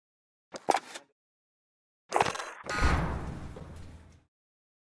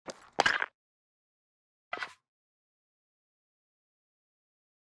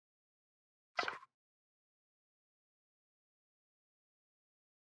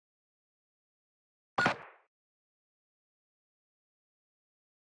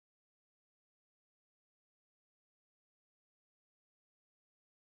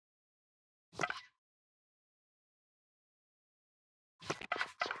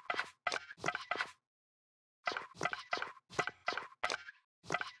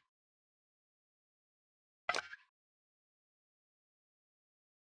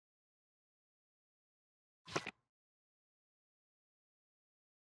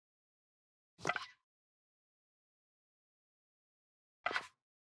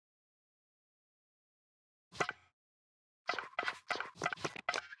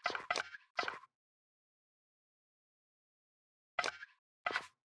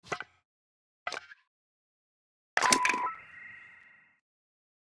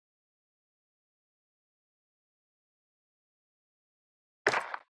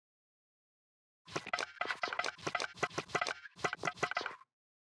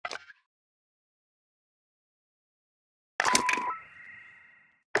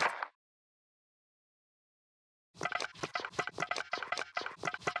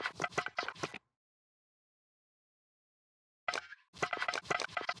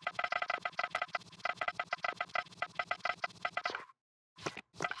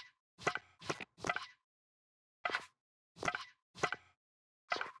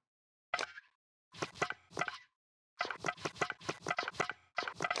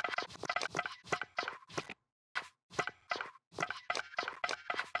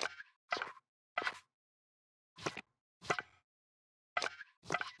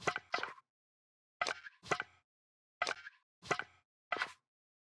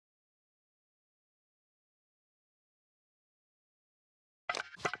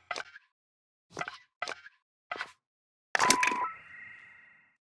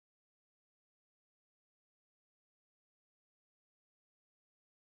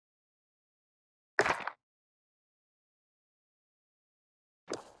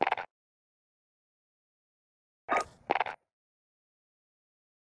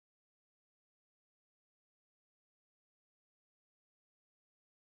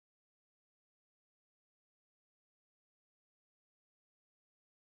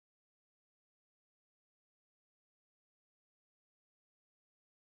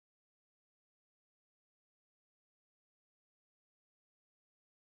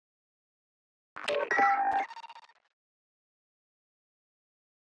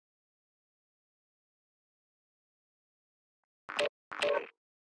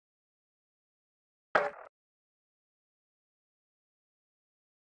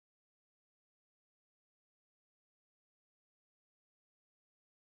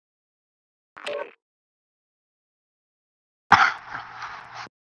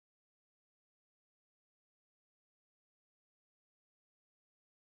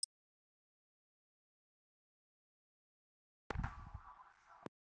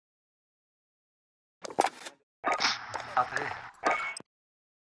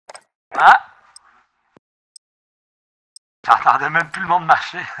Ah! J'entendais même plus le monde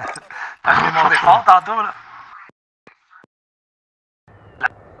marcher. T'as fait mon défort tantôt, là.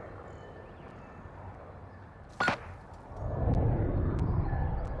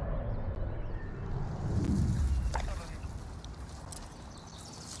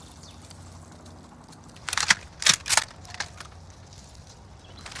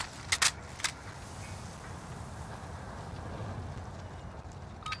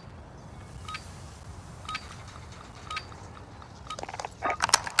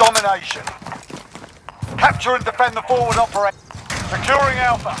 Domination. Capture and defend the forward operation. Securing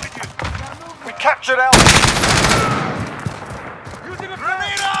Alpha. We captured Alpha. Using a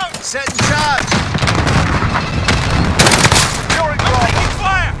grenade! Set in charge. Securing Bravo.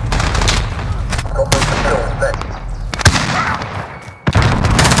 Fire!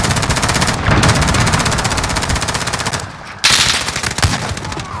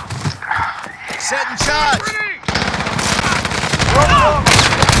 Set in charge.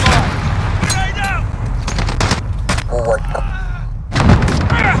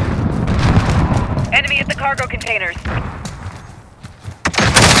 Enemy at the cargo containers.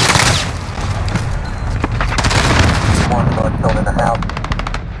 In the house.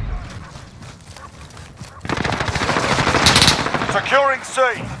 Securing C.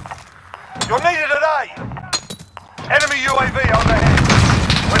 You're needed at A. Enemy UAV overhead.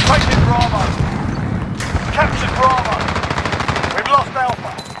 We're taking Bravo. Captured Bravo. We've lost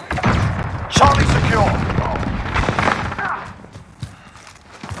Alpha. Charlie secure.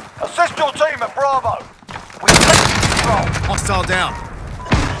 Assist your team at Bravo. We've taken control. Hostile down.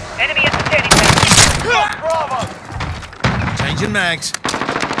 Enemy at the standing range. Lost Bravo. Changing mags.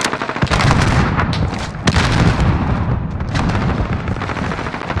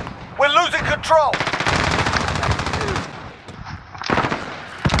 We're losing control.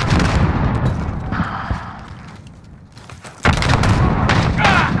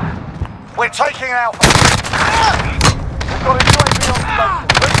 We're taking Alpha. We've got a UAV on station.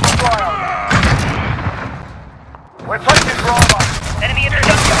 Ready for flyover. We're taking Bravo. Enemy at the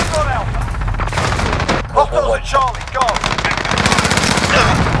junkyard. We've got Alpha. Hostiles at Charlie. Go.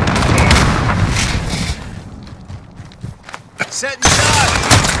 Set in charge.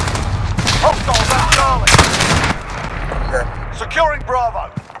 Hostiles at Charlie. Securing Bravo.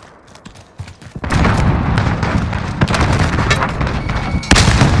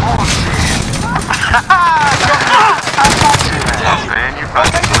 Oh, man, you're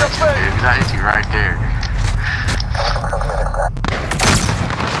fucking glitching, dude. That hit you right there.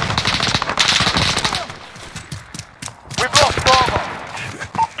 We've lost Bravo.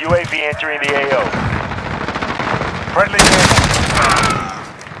 UAV entering the AO. Friendly air.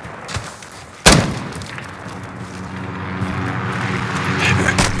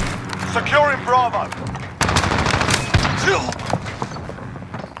 Securing Bravo.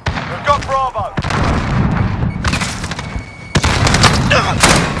 We've got Bravo.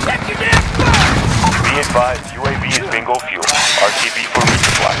 Be advised, UAV is bingo fuel. RTB for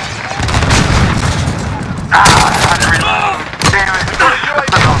resupply. I had to reload. Damn it. Don't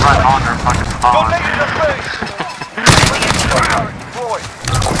run on their fucking You're spawn. needed at B. Deployed.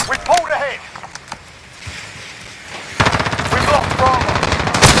 We've pulled ahead. We've lost Bravo.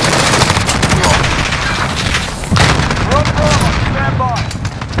 We're on Bravo. Stand by.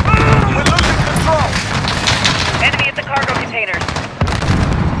 We're losing control. Enemy at the cargo containers.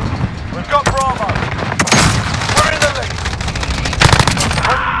 We've got Bravo. We're in the lead.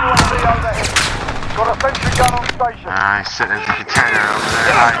 Friendly UAV overhead. Got a sentry gun on station. He's sitting in the container over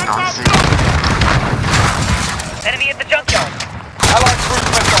there, hiding on C. Enemy at the junkyard. Allied cruise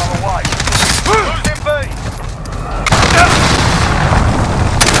missile away. Losing B.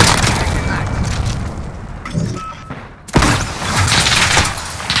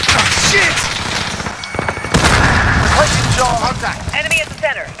 Shit! We're taking Charlie. Enemy at the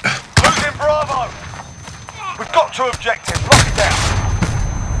center. Losing Bravo. We've got two objectives. Lock it down.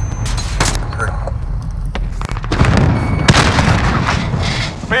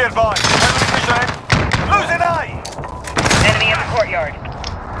 Be advised. Enemy mission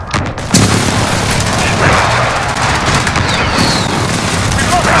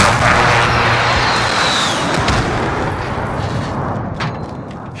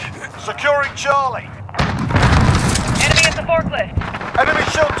Securing Charlie. Enemy at the forklift. Enemy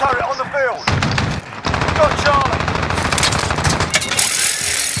shield turret on the field. We've got Charlie.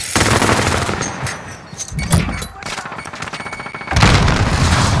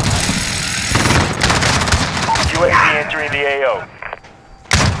 UAV entering the AO.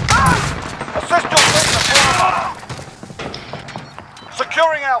 Assist your team at Bravo.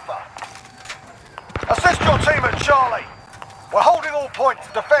 Securing Alpha. Assist your team at Charlie. We're holding all points.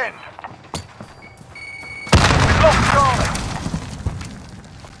 Defend. We've lost Charlie.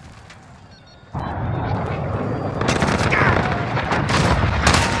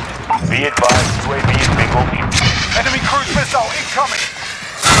 Be advised, UAV is bingo fuel. Enemy cruise missile incoming.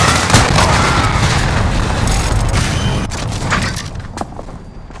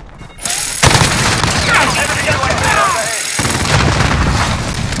 Enemy UAV overhead.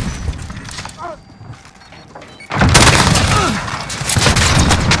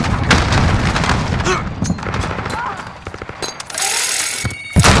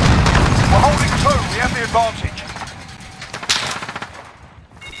 We're holding two. We have the advantage.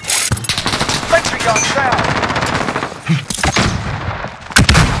 Sentry gun down.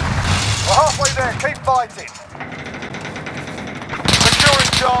 We're halfway there. Keep fighting.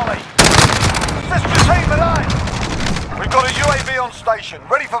 Securing Charlie. Assist your team at A. We've got a UAV on station,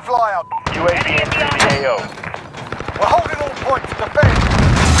 ready for flyout. UAV entering the AO. We're holding all points. Defend.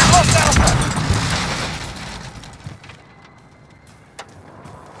 We've lost Alpha.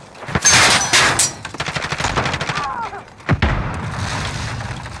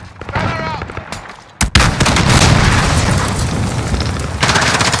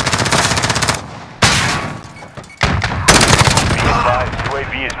 Be advised,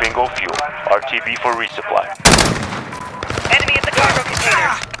 UAV is bingo fuel. RTB for resupply. Enemy at the cargo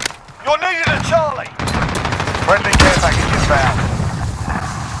containers. You're needed at Charlie. Friendly care package inbound.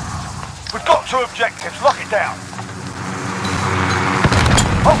 We've got two objectives. Lock it down.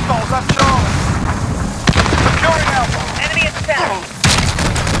 Hostiles at Charlie. Securing Alpha. Enemy at the center.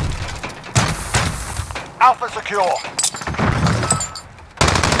 Alpha secure.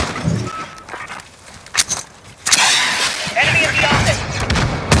 Enemy at the office.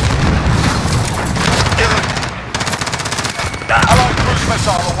 Allied cruise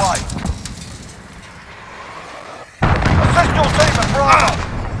missile away. Assist your team at Bravo.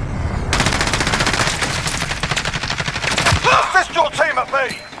 Assist your team at B.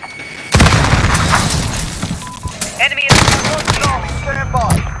 Enemy at the cargo. Charlie, stand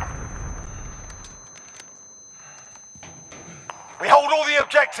by. We hold all the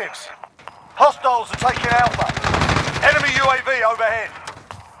objectives. Hostiles are taking Alpha. Enemy UAV overhead.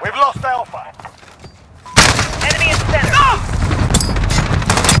 We've lost Alpha. Enemy at the center.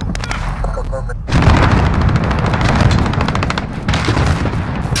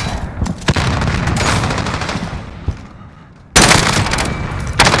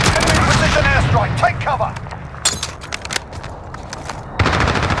 Enemy precision airstrike. Take cover.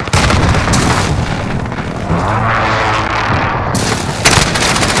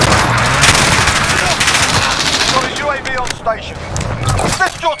 Got a UAV on station.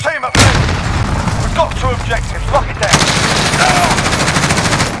 Assist your team at B. We've got two objectives. Lock it down.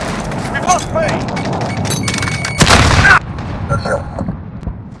 We've lost B.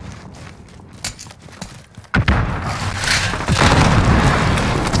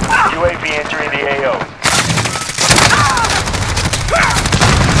 UAV entering the AO.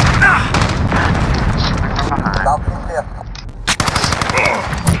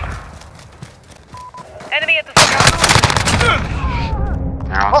 Enemy at the center.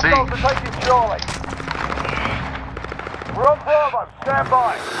 They're on C. Hostiles are taking Charlie. We're on Bravo. Stand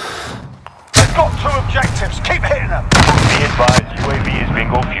by. They've got two objectives. Keep hitting them. Be advised, UAV is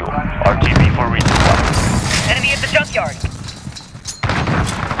bingo fuel. RTB for resupply. Enemy at the junkyard.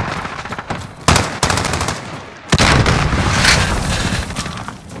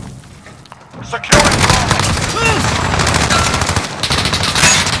 Securing Bravo.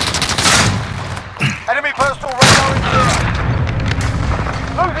 Enemy personal radar in clear.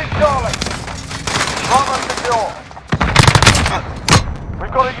 Losing Charlie. Bravo secure.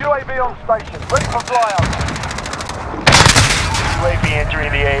 We've got a UAV on station, ready for flyout. UAV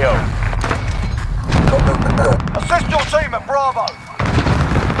entering the AO. Assist your team at Bravo.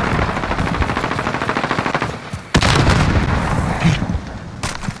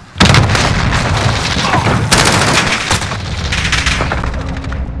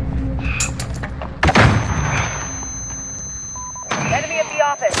 Enemy at the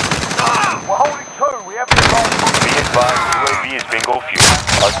office. We're holding two. We have the advantage. Be advised, UAV is bingo fuel.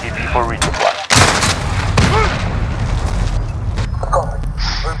 RTB for resupply.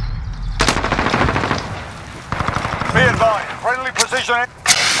 by. Friendly position.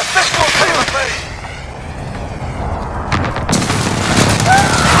 Assist your team at B.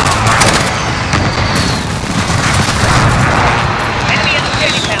 Enemy at the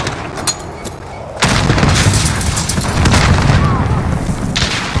standing pound.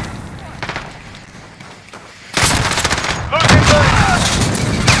 Losing B.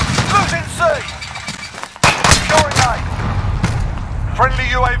 Losing C. Securing A. Friendly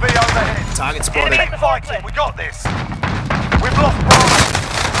UAV overhead. Target spotted. Keep fighting. We got this. We've lost Bravo.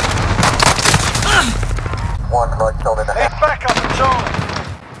 One right still in the Need backup at Charlie.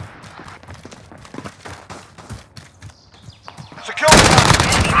 Secure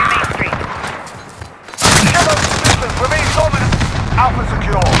Enemy near Main Street. Kilo systems. We're being dominant. Alpha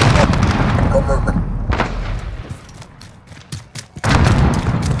secure. No movement.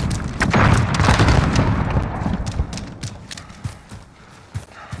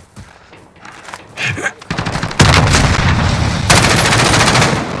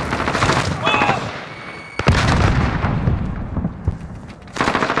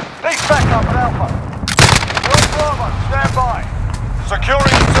 Need backup at Alpha. We're Bravo. Stand by.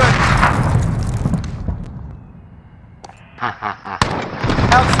 Securing C.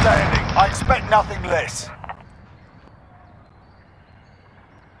 Outstanding. I expect nothing less.